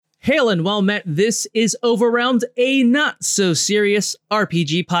Hail and well met, this is Overwhelmed, a not-so-serious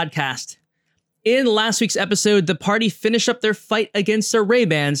RPG podcast. In last week's episode, the party finished up their fight against the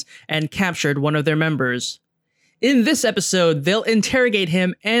Ray-Bans and captured one of their members. In this episode, they'll interrogate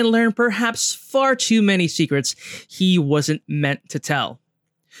him and learn perhaps far too many secrets he wasn't meant to tell.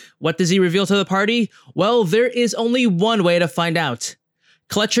 What does he reveal to the party? Well, there is only one way to find out.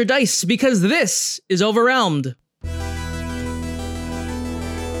 Clutch your dice, because this is Overwhelmed.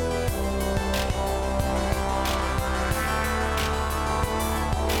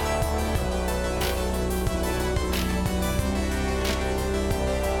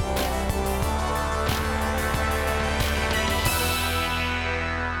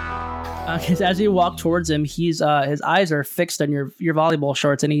 As you walk towards him, he's his eyes are fixed on your volleyball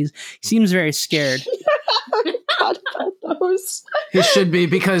shorts, and he seems very scared. I forgot about those. He should be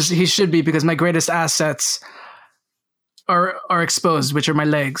because my greatest assets are exposed, which are my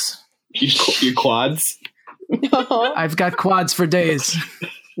legs. Your quads. I've got quads for days.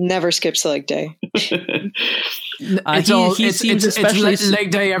 Never skips leg day. It's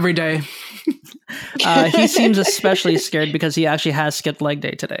leg day every day. He seems especially scared because he actually has skipped leg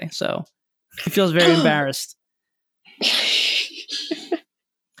day today, so he feels very embarrassed. Okay,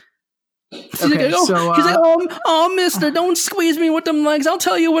 he's like, oh, mister, don't squeeze me with them legs. I'll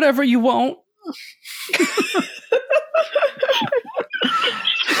tell you whatever you want.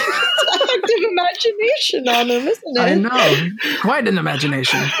 Active imagination on him, isn't it? I know. Quite an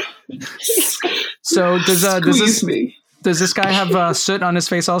imagination. So does this guy have soot on his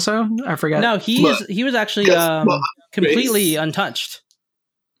face also? I forget. No, he was actually completely untouched.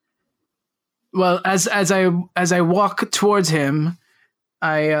 Well, as I walk towards him,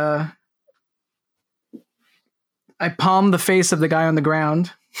 I palm the face of the guy on the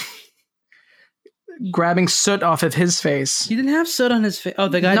ground, grabbing soot off of his face. He didn't have soot on his face. Oh,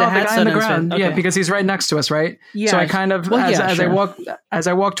 the guy had soot on the ground. Okay. Yeah, because he's right next to us, right? Yeah. So I kind of, as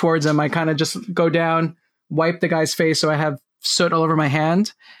I walk towards him, I kind of just go down, wipe the guy's face, so I have soot all over my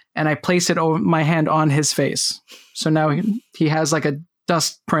hand, and I place it over my hand on his face. So now he has like a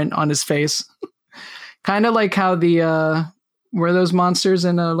dust print on his face, kind of like how the were those monsters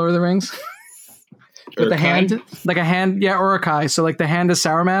in Lord of the Rings with the hand, like a hand, yeah, Uruk-hai. So like the hand of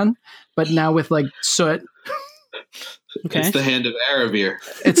Saruman, but now with like soot. Okay. It's the hand of Aravir.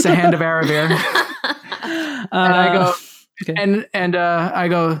 It's the hand of Aravir. And I go, okay. and I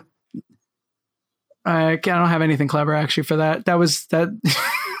go. I don't have anything clever actually for that. That was that.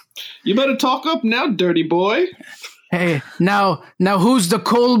 You better talk up now, dirty boy. Hey, now who's the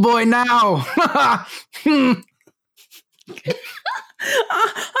cold boy now? I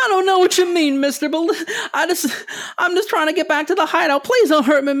don't know what you mean, mister, but I'm just trying to get back to the hideout. Please don't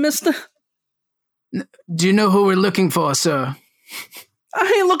hurt me, mister. Do you know who we're looking for, sir?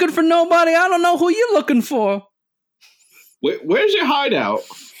 I ain't looking for nobody. I don't know who you're looking for. Where's your hideout?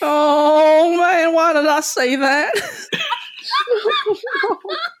 Oh, man, why did I say that?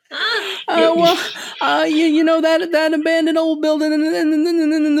 You know that abandoned old building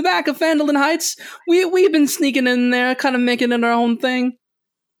in the back of Phandalin Heights? We've been sneaking in there, kind of making it our own thing.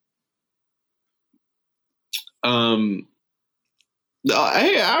 Hey,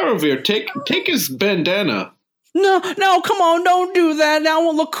 Aravir, take his bandana. No, come on, don't do that. Now I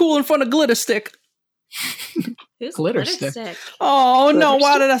won't look cool in front of Glitterstick. Who's Glitterstick? Oh, no,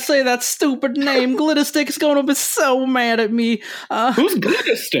 why did I say that stupid name? Glitterstick is going to be so mad at me. Who's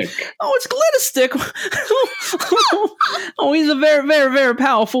Glitterstick? Oh, it's Glitterstick. Oh, he's a very, very, very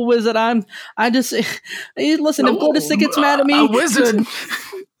powerful wizard. Listen, if Glitterstick gets mad at me... A wizard?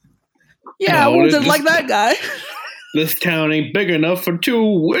 Yeah, a wizard like that guy. This town ain't big enough for two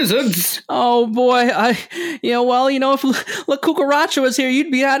wizards. Oh, boy. If La Cucaracha was here,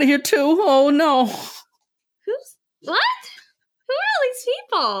 you'd be out of here, too. Oh, no. What? Who are all these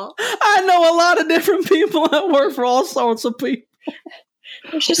people? I know a lot of different people that work for all sorts of people.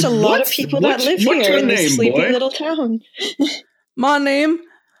 There's just a lot of people that live here in this sleepy little town. My name,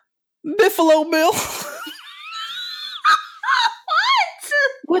 Biffalo Bill.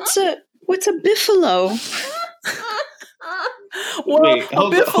 What? What's a Biffalo? Well, Wait,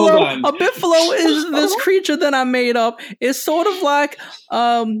 hold on. A Biffalo is this creature that I made up. It's sort of like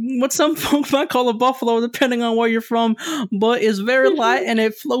what some folks might call a buffalo, depending on where you're from, but it's very light and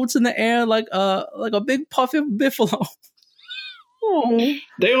it floats in the air like a big puffy Biffalo. Oh.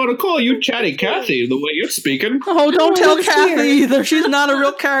 They ought to call you Chatty Cathy the way you're speaking. Oh, don't tell Kathy either. She's not a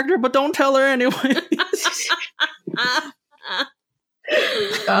real character, but don't tell her anyway.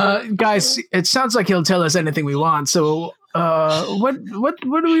 Guys, it sounds like he'll tell us anything we want. So, what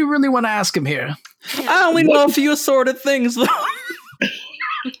do we really want to ask him here? I only know a few assorted things, though.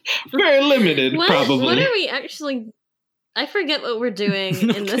 Very limited, probably. What are we actually... I forget what we're doing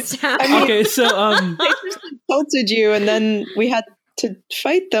in this town. Okay, so they just insulted you, and then we had to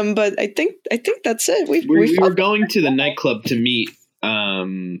fight them. But I think that's it. We were going to the nightclub to meet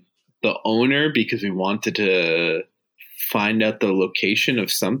the owner because we wanted to find out the location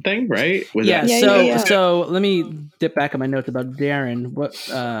of something, right? So let me dip back on my notes about Darren. What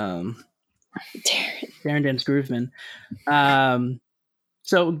Darren Dance Grooveman.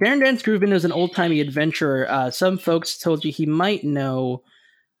 So Darren Dance Grooveman is an old-timey adventurer. Some folks told you he might know.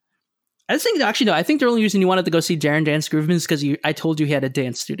 I think the only reason you wanted to go see Darren Dance Grooveman is because I told you he had a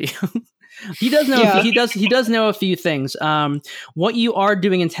dance studio. He does know. Yeah. He does know a few things. What you are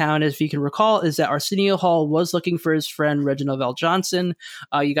doing in town, if you can recall, is that Arsenio Hall was looking for his friend Reginald Val Johnson.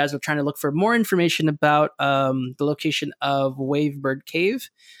 You guys were trying to look for more information about the location of Wavebird Cave.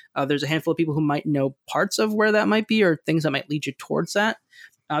 There's a handful of people who might know parts of where that might be or things that might lead you towards that.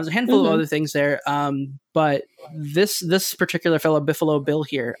 There's a handful of other things there, but this particular fellow, Biffalo Bill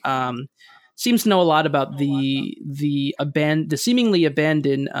here, seems to know a lot about the seemingly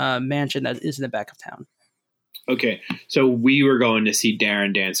abandoned mansion that is in the back of town. Okay, so we were going to see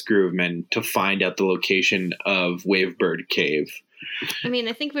Darren Dance Grooveman to find out the location of Wavebird Cave. I mean,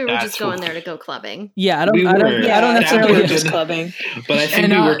 I think we were just going there to go clubbing. Yeah, I don't necessarily just clubbing. But I think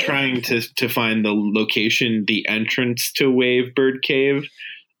we were trying to find the location, the entrance to Wavebird Cave.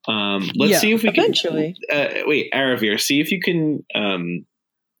 Let's see if we eventually. Wait, Aravir, see if you can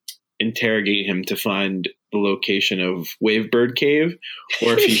interrogate him to find the location of Wavebird Cave,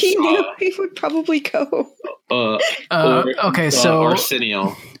 or if he knew, he would probably go. Okay, so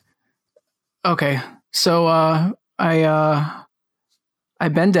Arsenio. Okay, so I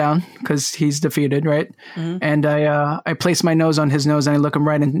bend down because he's defeated, right? Mm-hmm. And I place my nose on his nose and I look him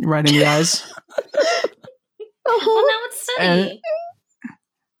right in the eyes. Well, now it's sunny.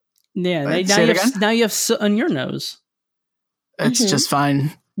 Yeah, now you have soot on your nose. It's just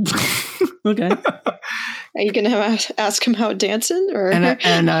fine. Okay. Are you gonna ask him how dancing, or?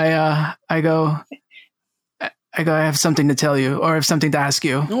 I go. I have something to tell you, or I have something to ask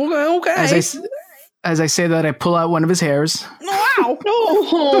you. Okay. As I say that, I pull out one of his hairs. Wow!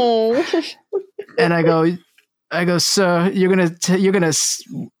 Oh. And I go, sir, you're gonna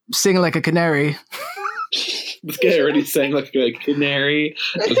sing like a canary. This guy already sang like a canary,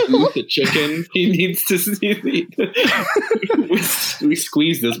 a goose, a chicken. He needs to see. We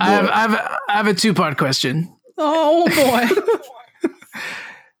squeeze this boy. I have a 2-part question. Oh boy.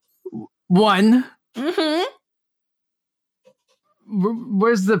 One. Mm-hmm.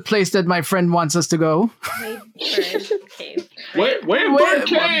 Where's the place that my friend wants us to go? Wavebird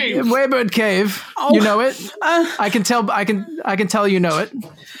Cave. Wavebird Cave. Oh, you know it? I can tell. I can tell you know it.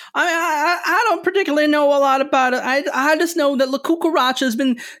 I don't particularly know a lot about it. I just know that La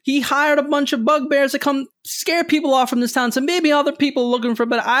Cucaracha he hired a bunch of bugbears to come scare people off from this town. So maybe other people are looking for,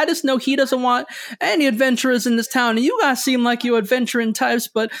 but I just know he doesn't want any adventurers in this town. And you guys seem like you adventuring types,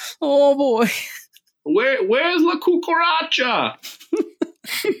 but oh boy. Where's La Cucaracha?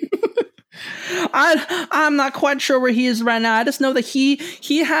 I'm not quite sure where he is right now. I just know that he's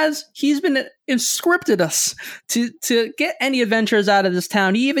been scripted us to get any adventurers out of this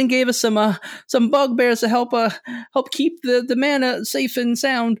town. He even gave us some bugbears to help keep the mana safe and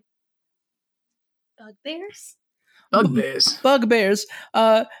sound. Bugbears? Bugbears.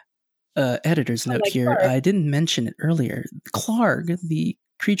 Editor's note here. Clark. I didn't mention it earlier. Clark, the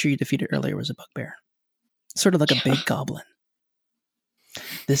creature you defeated earlier, was a bugbear. Sort of like a big goblin.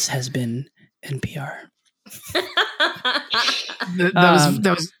 This has been NPR.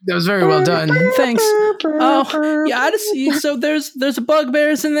 That was very well done. Thanks. Oh yeah, I just see. So there's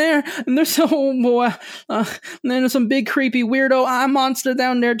bugbears in there, and there's and then there's some big creepy weirdo eye monster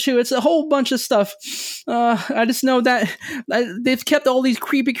down there too. It's a whole bunch of stuff. I just know that they've kept all these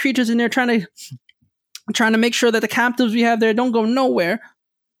creepy creatures in there, trying to make sure that the captives we have there don't go nowhere.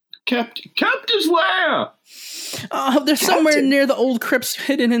 Captives where? They're somewhere near the old crypts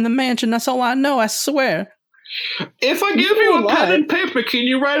hidden in the mansion. That's all I know, I swear. If I give you a pen and paper, can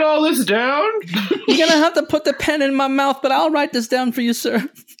you write all this down? You're going to have to put the pen in my mouth, but I'll write this down for you, sir.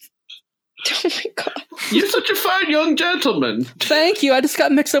 Oh my God. You're such a fine young gentleman. Thank you. I just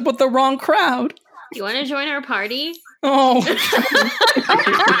got mixed up with the wrong crowd. You want to join our party? Oh.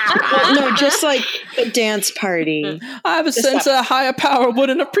 Well, no, just like a dance party. I have a sense that a higher power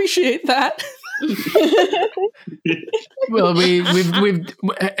wouldn't appreciate that. Well,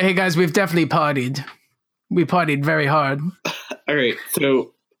 hey guys, we've definitely partied. We partied very hard. All right,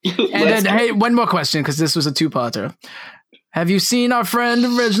 so and then hey, one more question because this was a 2-parter. Have you seen our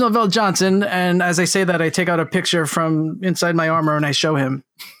friend Reginald Val Johnson? And as I say that, I take out a picture from inside my armor and I show him.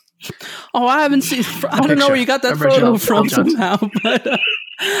 Oh, I haven't seen. I don't know where you got that photo from somehow, but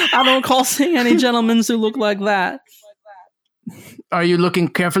I don't recall seeing any gentlemen who look like that. Are you looking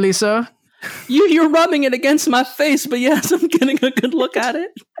carefully, sir? You're rubbing it against my face, but yes, I'm getting a good look at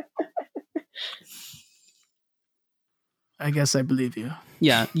it. I guess I believe you.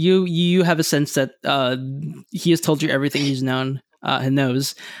 Yeah, you have a sense that he has told you everything he's knows,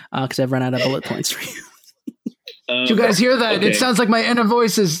 because I've run out of bullet points for you. Did you guys hear that? Okay. It sounds like my inner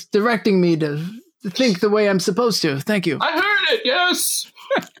voice is directing me to think the way I'm supposed to. Thank you. I heard it, yes!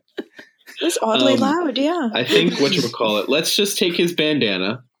 It's oddly loud, yeah. I think, whatchamacallit, let's just take his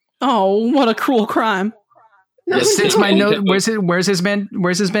bandana. Oh, what a cruel crime. Yes, since my note, where's his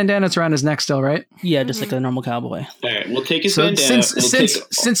bandana? It's around his neck still, right? Yeah, just like a normal cowboy. All right, we'll take his bandana.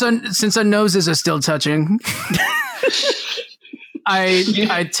 Since our noses are still touching,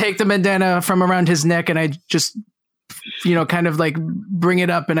 I take the bandana from around his neck and I just, kind of like bring it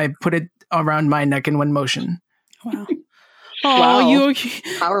up and I put it around my neck in one motion. Wow. Oh, wow.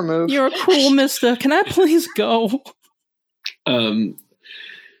 Power move. You're a cruel mister. Can I please go?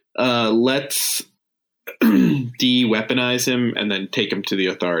 Let's de-weaponize him and then take him to the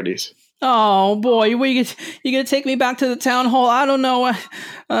authorities. Oh boy, you're gonna take me back to the town hall? I don't know.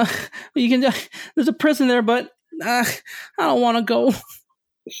 You can. There's a prison there, but I don't want to go.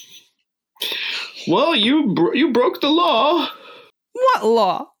 Well, you broke the law. What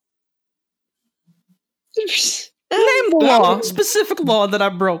law? Name the law. Specific law that I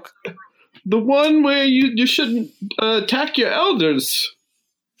broke. The one where you shouldn't attack your elders.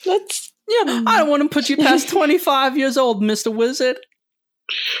 Yeah, I don't want to put you past 25 years old, Mr. Wizard.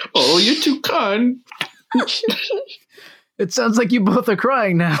 Oh, you're too kind. It sounds like you both are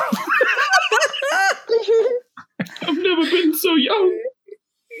crying now. I've never been so young.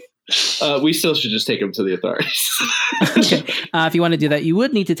 We still should just take him to the authorities. Okay. If you want to do that, you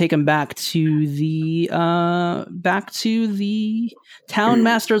would need to take him back to the town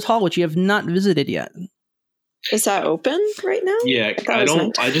master's hall, which you have not visited yet. Is that open right now? Yeah,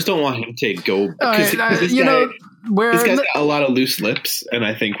 I just don't want him to go because this guy's got a lot of loose lips, and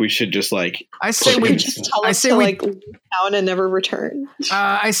I think we should just like. I say we leave town and never return.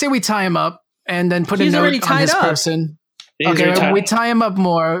 I say we tie him up and then put a note on his person. Okay, we tie him up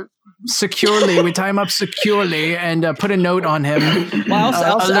more securely. We tie him up securely and put a note on him,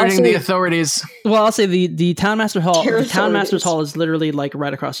 alerting the authorities. Well, I'll say the town master hall. The town master's hall is literally like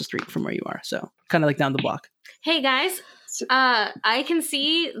right across the street from where you are, so kind of like down the block. Hey guys, I can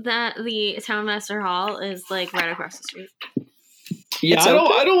see that the town master hall is like right across the street. Yeah,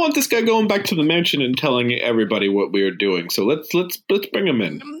 I don't want this guy going back to the mansion and telling everybody what we are doing. So let's bring him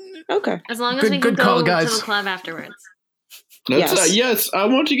in. Okay. As long as we can go to the club afterwards. Yes, I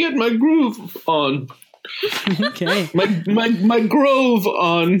want to get my groove on. Okay. My grove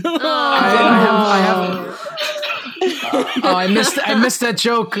on. I missed that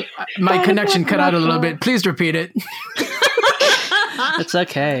joke. My connection cut out a little bit. Please repeat it. It's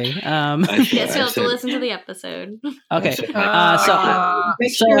okay. Yes, you'll have to listen to the episode. Okay.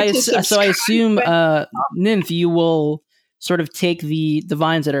 So I assume, Ninth, you will sort of take the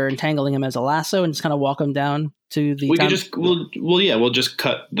vines that are entangling him as a lasso and just kind of walk him down to the. We'll just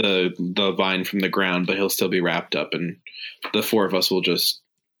cut the vine from the ground, but he'll still be wrapped up, and the four of us will just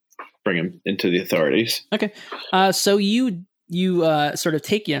bring him into the authorities. Okay. So you sort of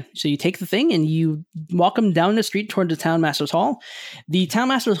take the thing and you walk him down the street toward the town master's hall. The town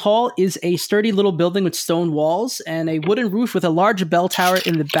master's hall is a sturdy little building with stone walls and a wooden roof with a large bell tower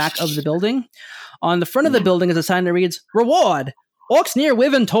in the back of the building. On the front of the building is a sign that reads, "Reward! Orcs near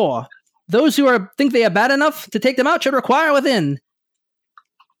Wiventor. Those who think they are bad enough to take them out should require within."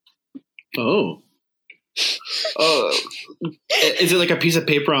 Oh. Is it like a piece of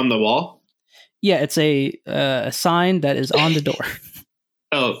paper on the wall? Yeah, it's a sign that is on the door.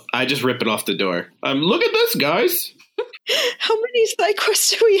 Oh, I just rip it off the door. Look at this, guys. How many side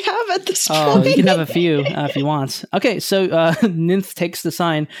quests do we have at this point? Oh, you can have a few if you want. Okay, so Ninth takes the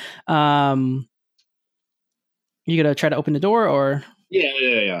sign. You gonna try to open the door, or?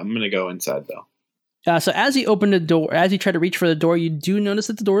 Yeah. I'm gonna go inside though. So as you open the door, as you try to reach for the door, you do notice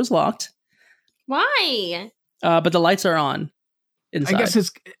that the door is locked. Why? But the lights are on inside. I guess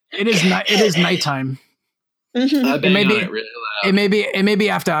it is nighttime. Mm-hmm. It may be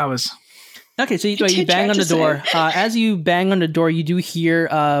after hours. Okay, so you bang on the door. As you bang on the door, you do hear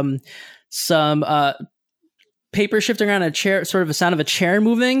some paper shifting around a chair, sort of a sound of a chair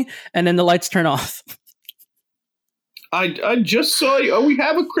moving, and then the lights turn off. I just saw you. Oh, we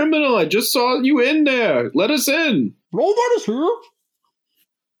have a criminal. I just saw you in there. Let us in. Nobody's here.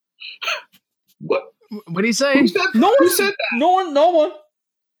 What? What did he say? Who said that? No one.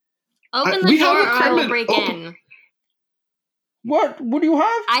 Open the door or I will break in. What do you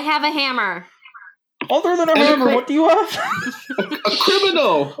have? I have a hammer. Other than a hammer, what do you have? A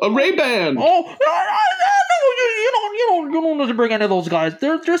criminal, a Ray-Ban. Oh, no, you don't need to bring any of those guys.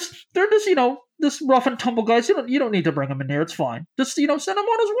 They're just this rough and tumble guys. You don't need to bring them in here. It's fine. Just send him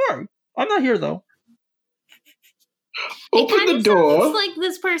on his way. I'm not here though. Open the door. Sounds like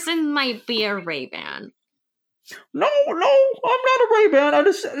this person might be a Ray-Ban. No, I'm not a Ray-Ban. I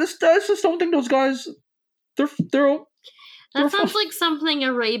just don't think those guys. They're That sounds like something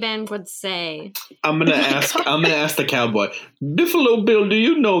a Ray-Ban would say. I'm gonna ask the cowboy. Buffalo Bill, do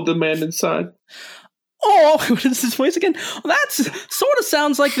you know the man inside? Oh, what is his voice again? That sort of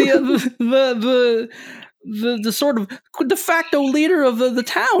sounds like the sort of de facto leader of the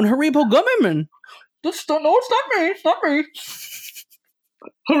town, Haribo Gummiman. No, it's not me. It's not me.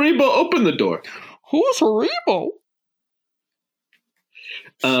 Haribo, open the door. Who's Haribo?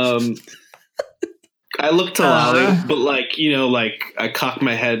 I look to Lolly, but I cock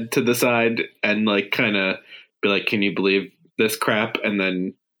my head to the side and kind of be like, "Can you believe this crap?" And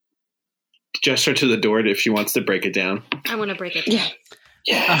then gesture to the door if she wants to break it down. I want to break it down.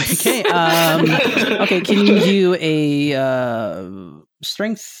 Yeah. Okay. Okay. Can you do a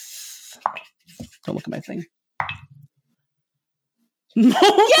strength? Don't look at my thing.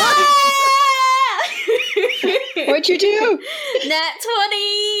 What'd you do? Nat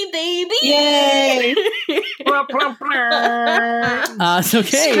 20, baby! Yay! It's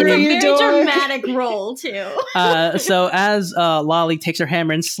okay. Screw you, very dramatic roll too. So as Lolly takes her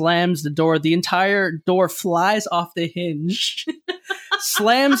hammer and slams the door, the entire door flies off the hinge,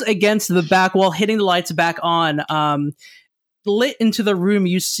 slams against the back wall, hitting the lights back on. Lit into the room,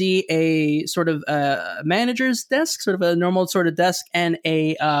 you see a sort of manager's desk, sort of a normal sort of desk, and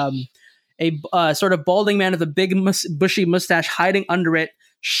a sort of balding man with a big bushy mustache hiding under it,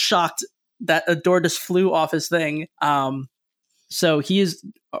 shocked that a door just flew off his thing. So he is.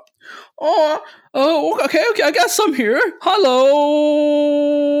 Okay, I guess I'm here.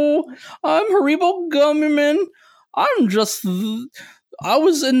 Hello, I'm Haribo Gummiman. I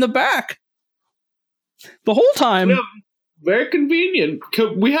was in the back the whole time. Yeah, very convenient.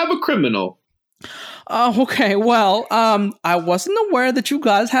 We have a criminal. Okay, well, I wasn't aware that you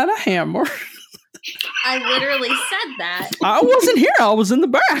guys had a hammer. I literally said that. I wasn't here. I was in the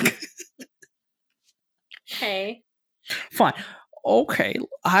back. Okay. Fine. Okay,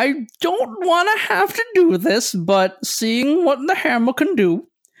 I don't want to have to do this, but seeing what the hammer can do,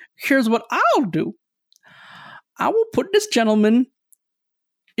 here's what I'll do. I will put this gentleman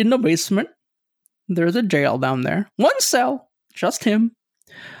in the basement. There's a jail down there. One cell, just him.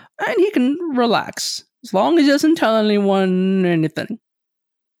 And he can relax, as long as he doesn't tell anyone anything.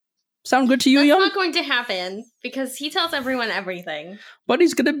 Sound good to you, young? That's not going to happen, because he tells everyone everything. But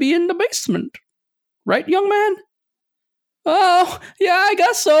he's going to be in the basement. Right, young man? Oh, yeah, I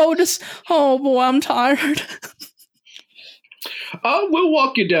guess so. Oh boy, I'm tired. We'll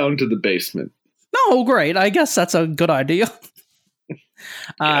walk you down to the basement. Oh, great. I guess that's a good idea.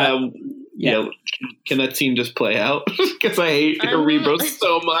 Yeah. Can that scene just play out? Because I hate Haribo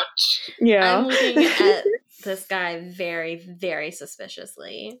so much. Yeah. I'm looking at this guy very, very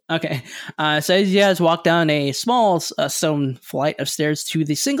suspiciously. Okay. So as you guys walk down a small stone flight of stairs to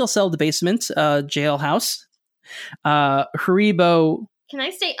the single-celled basement jailhouse, Haribo... Can I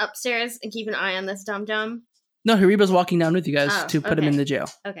stay upstairs and keep an eye on this dum-dum? No, Haribo's walking down with you guys to put him in the jail.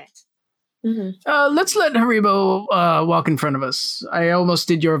 Okay. Mm-hmm. Let's let Haribo walk in front of us. I almost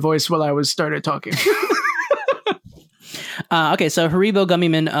did your voice while I started talking. Okay, so Haribo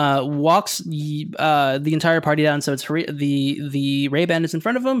Gummiman walks the entire party down. So it's the Ray-Ban is in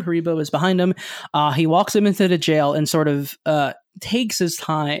front of him. Haribo is behind him. He walks him into the jail and sort of takes his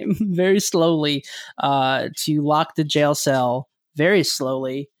time very slowly to lock the jail cell very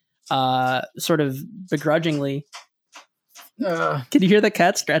slowly, sort of begrudgingly. Can you hear the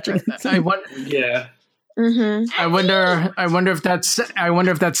cat scratching? Yeah. Mm-hmm. I wonder if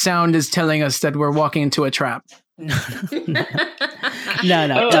that sound is telling us that we're walking into a trap. No.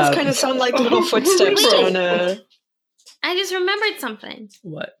 It does kind of sound like little footsteps on a... I just remembered something.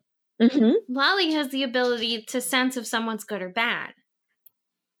 What? Mm-hmm. Lolly has the ability to sense if someone's good or bad.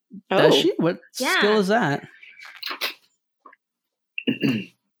 Does she? What skill is that?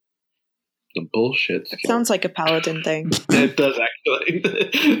 The bullshit. It sounds like a paladin thing. It does actually.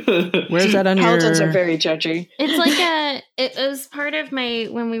 Where's that on Paladins are very judgy. It's like it was part of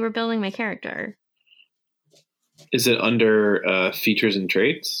when we were building my character. Is it under features and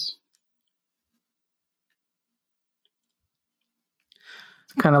traits?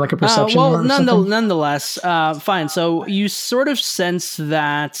 Kind of like a perception. Well, nonetheless, fine. So you sort of sense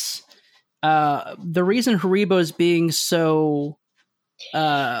that the reason Haribo is being so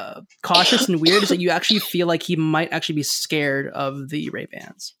cautious and weird is that you actually feel like he might actually be scared of the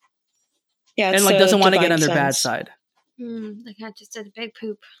Ray-Bans. Yeah, and like doesn't want to get on their bad side. The cat just did a big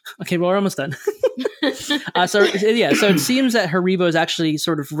poop. Okay, well, we're almost done. So it seems that Haribo is actually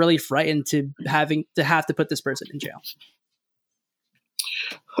sort of really frightened to have to put this person in jail.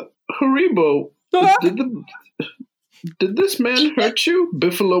 Haribo, did this man hurt you,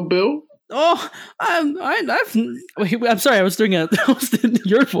 Buffalo Bill? Oh, I'm sorry. I was doing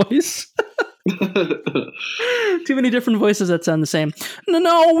your voice. Too many different voices that sound the same.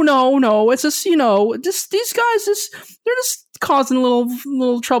 No. It's just just these guys. They're just causing a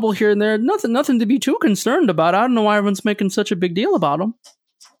little trouble here and there. Nothing to be too concerned about. I don't know why everyone's making such a big deal about them.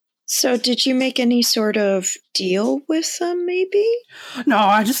 So, did you make any sort of deal with them? Maybe. No,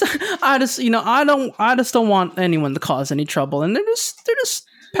 I just don't want anyone to cause any trouble, and they're just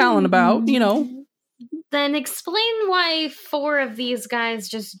palling about, Then explain why 4 of these guys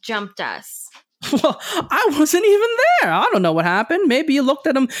just jumped us. Well, I wasn't even there. I don't know what happened. Maybe you looked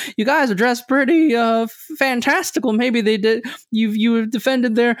at them. You guys are dressed pretty fantastical. Maybe they did. You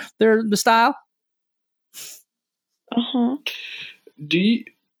defended their style.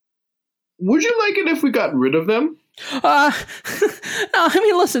 Would you like it if we got rid of them? No, I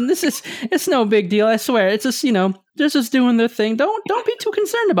mean, listen, it's no big deal. I swear. It's just, they're just doing their thing. Don't be too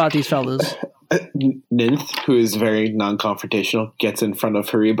concerned about these fellas. Ninth, who is very non-confrontational, gets in front of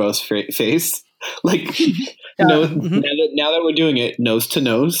Haribo's face. Like, now that we're doing it, nose to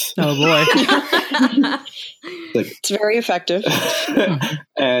nose. Oh, boy. It's very effective.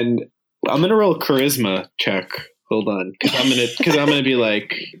 And I'm going to roll a charisma check. Hold on, because I'm gonna be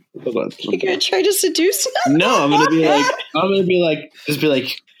like, hold on. You're gonna try to seduce him? No, I'm gonna be like,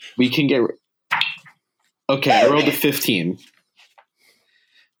 we can get. Okay, I rolled a 15.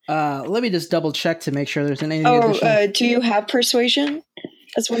 Let me just double check to make sure there's any. Do you have persuasion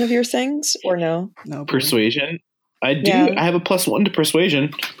as one of your things, or no? No persuasion. I do. Yeah. I have a +1 to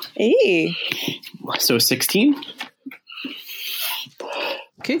persuasion. Hey. So 16.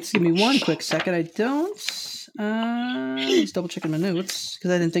 Okay, just give me one quick second. I don't. Just double checking my notes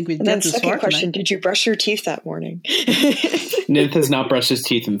because I didn't think we'd get this far. Second question: Did you brush your teeth that morning? Ninth has not brushed his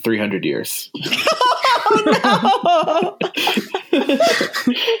teeth in 300 years. Oh no!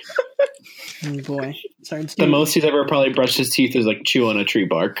 Oh boy, sorry. The most he's ever probably brushed his teeth is like chew on a tree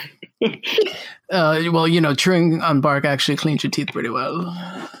bark. Well, chewing on bark actually cleans your teeth pretty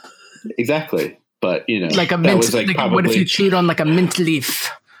well. Exactly, but like a mint. What if you chewed on like a mint leaf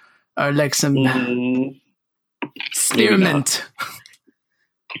or like some spearmint?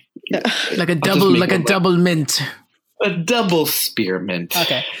 Like a double mint. A double spearmint.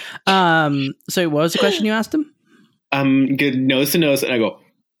 Okay. So what was the question you asked him? Good nose to nose, and I go,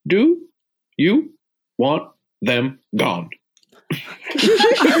 do you want them gone?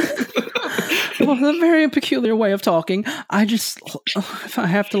 Well, a very peculiar way of talking. If I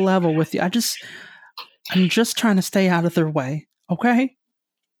have to level with you, I'm just trying to stay out of their way. Okay?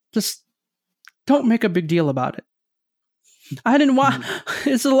 Just don't make a big deal about it. I didn't want.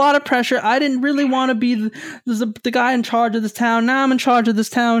 It's a lot of pressure. I didn't really want to be the guy in charge of this town. Now I'm in charge of this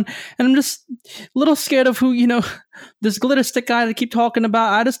town, and I'm just a little scared of who this glitter stick guy that keep talking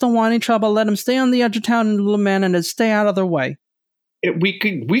about. I just don't want any trouble. Let him stay on the edge of town, little man, and just stay out of their way. We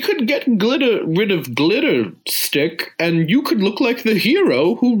could get rid of glitter stick, and you could look like the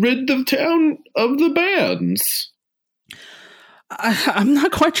hero who rid the town of the bands. I'm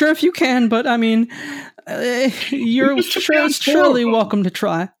not quite sure if you can, but I mean, you're surely welcome to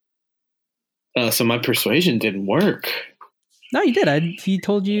try. So my persuasion didn't work. No, you did. He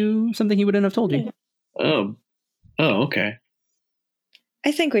told you something he wouldn't have told you. Oh, okay.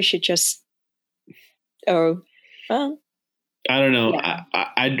 I think we should just. Oh, well. I don't know. Yeah.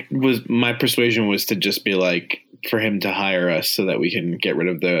 My persuasion was to just be like for him to hire us so that we can get rid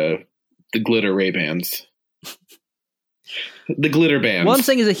of the glitter Ray-Bans. The glitter bands. One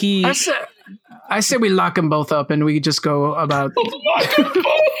thing is that he. I say we lock them both up and we just go about. Lock them both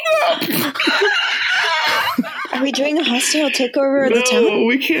up. Are we doing a hostile takeover of the town? No,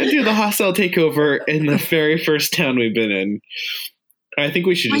 we can't do the hostile takeover in the very first town we've been in. I think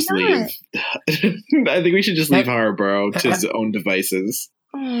we should just leave. I think we should just leave Harborough to his own devices.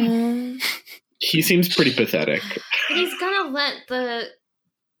 He seems pretty pathetic. But he's gonna let the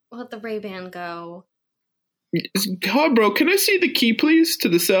Ray-Ban go. Harborough, can I see the key, please, to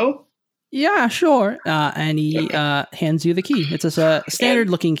the cell? Yeah, sure. And he hands you the key. It's a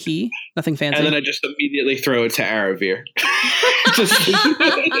standard-looking key, nothing fancy. And then I just immediately throw it to Aravir.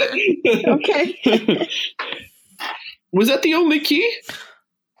 Okay. Was that the only key?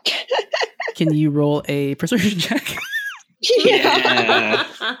 Can you roll a persuasion check? Yeah.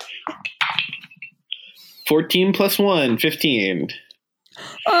 14 plus 1, 15.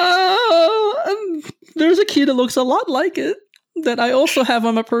 There's a key that looks a lot like it that I also have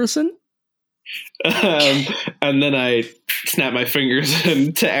on my person. And then I snap my fingers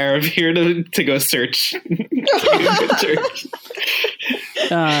to Aravir to go search.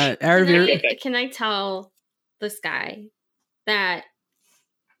 Aravir, can I tell this guy that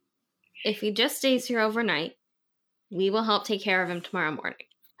if he just stays here overnight, we will help take care of him tomorrow morning?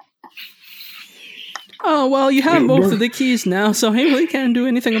 Oh, well, you have both of the keys now, so he really can't do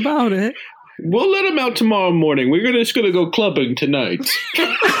anything about it. We'll let him out tomorrow morning. We're just going to go clubbing tonight.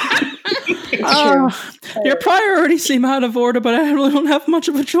 Your priorities seem out of order, but I really don't have much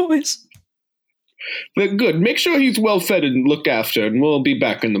of a choice. But good. Make sure he's well fed and looked after, and we'll be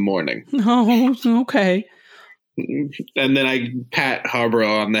back in the morning. Oh, okay. And then I pat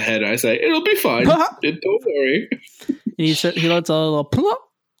Harborough on the head. I say, it'll be fine. Don't worry. And he lets a little plop,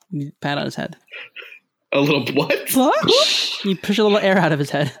 pat on his head. A little what? You push a little air out of his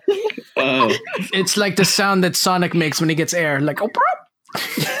head. Oh. It's like the sound that Sonic makes when he gets air. Like, oh,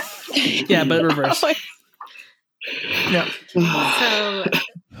 yeah, but reverse. Yeah. So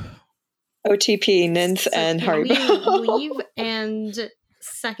OTP, Ninth, and Haribo. Leave. And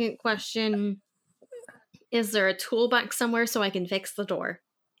second question, is there a toolbox somewhere so I can fix the door?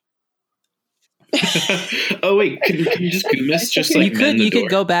 Oh wait, can you just Goomus just like you could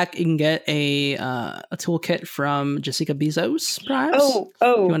go back and get a toolkit from Jessica Bezos, perhaps.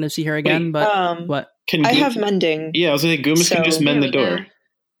 Oh, you want to see her again? Wait, but what? I have mending. Yeah, I was like, Goomus can just mend the door.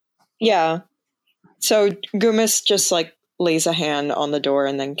 Yeah. So Goomus just like lays a hand on the door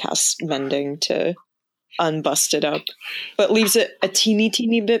and then casts mending to unbust it up, but leaves it a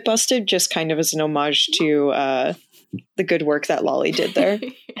teeny bit busted, just kind of as an homage to the good work that Lolly did there.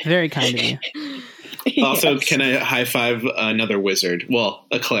 Very kind of you. Also, yes. Can I high five another wizard? Well,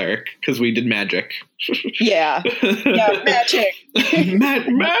 a cleric, because we did magic. Yeah, magic.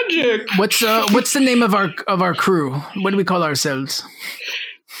 Magic. What's the name of our crew? What do we call ourselves?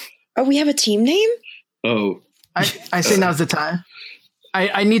 Oh, we have a team name? Oh, I say now's the time.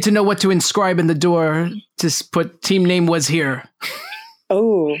 I need to know what to inscribe in the door to put team name was here.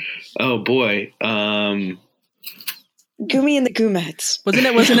 Oh boy. Goomy and the Goomettes.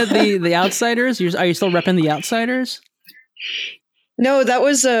 Wasn't it the Outsiders? Are you still repping the Outsiders? No, that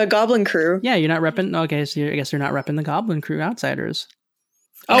was a Goblin Crew. Yeah, you're not repping. Okay, so I guess you're not repping the Goblin Crew Outsiders.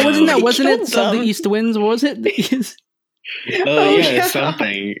 Oh, wasn't it something East Winds? What was it? Yeah,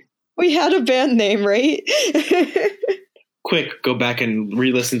 something. We had a band name, right? Quick, go back and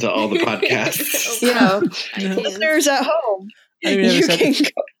re-listen to all the podcasts. Listeners at home, you can go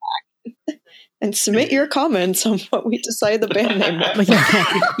back and submit your comments on what we decide the band name was.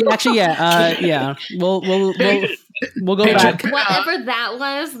 Yeah. We'll go back. Whatever that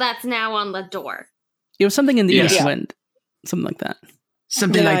was, that's now on the door. It was something in the East Wind, something like that.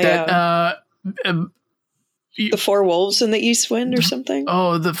 Something like that. The 4 wolves in the East Wind or something?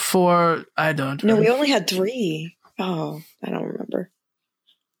 Oh, the 4... I don't know. No, we only had 3. Oh, I don't remember.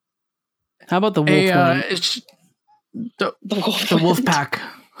 How about the wolf? The wolf pack.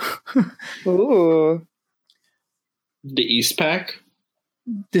 Ooh. The East Pack?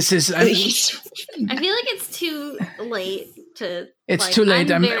 This is... I feel like it's too late to... It's too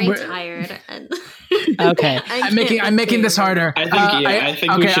late. I'm very tired. And okay. I'm making this harder. I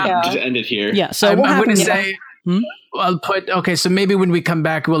think we should just end it here. Yeah, so I'm going to say... I'll put... Okay, so maybe when we come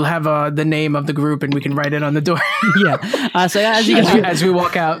back, we'll have the name of the group and we can write it on the door. Yeah. So as we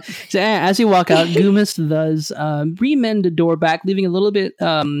walk out. So as you walk out, Goomus does remend the door back, leaving a little bit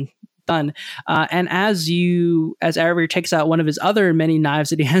done. And as Aravir takes out one of his other many knives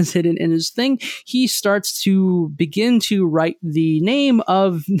that he has hidden in his thing, he starts to begin to write the name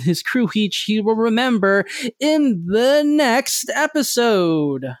of his crew, which he will remember in the next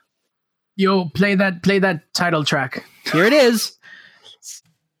episode. Yo, play that title track. Here it is.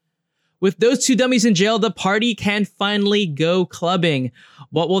 With those 2 dummies in jail, the party can finally go clubbing.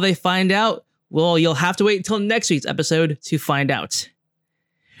 What will they find out? Well, you'll have to wait until next week's episode to find out.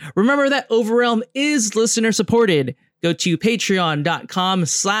 Remember that Overrealm is listener supported. Go to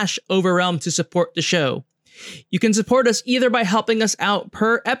patreon.com/Overrealm to support the show. You can support us either by helping us out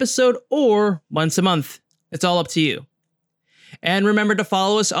per episode or once a month. It's all up to you. And remember to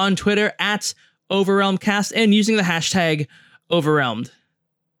follow us on Twitter at OverrealmCast and using the hashtag Overwhelmed.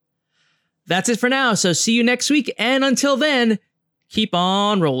 That's it for now, so see you next week, and until then, keep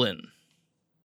on rolling.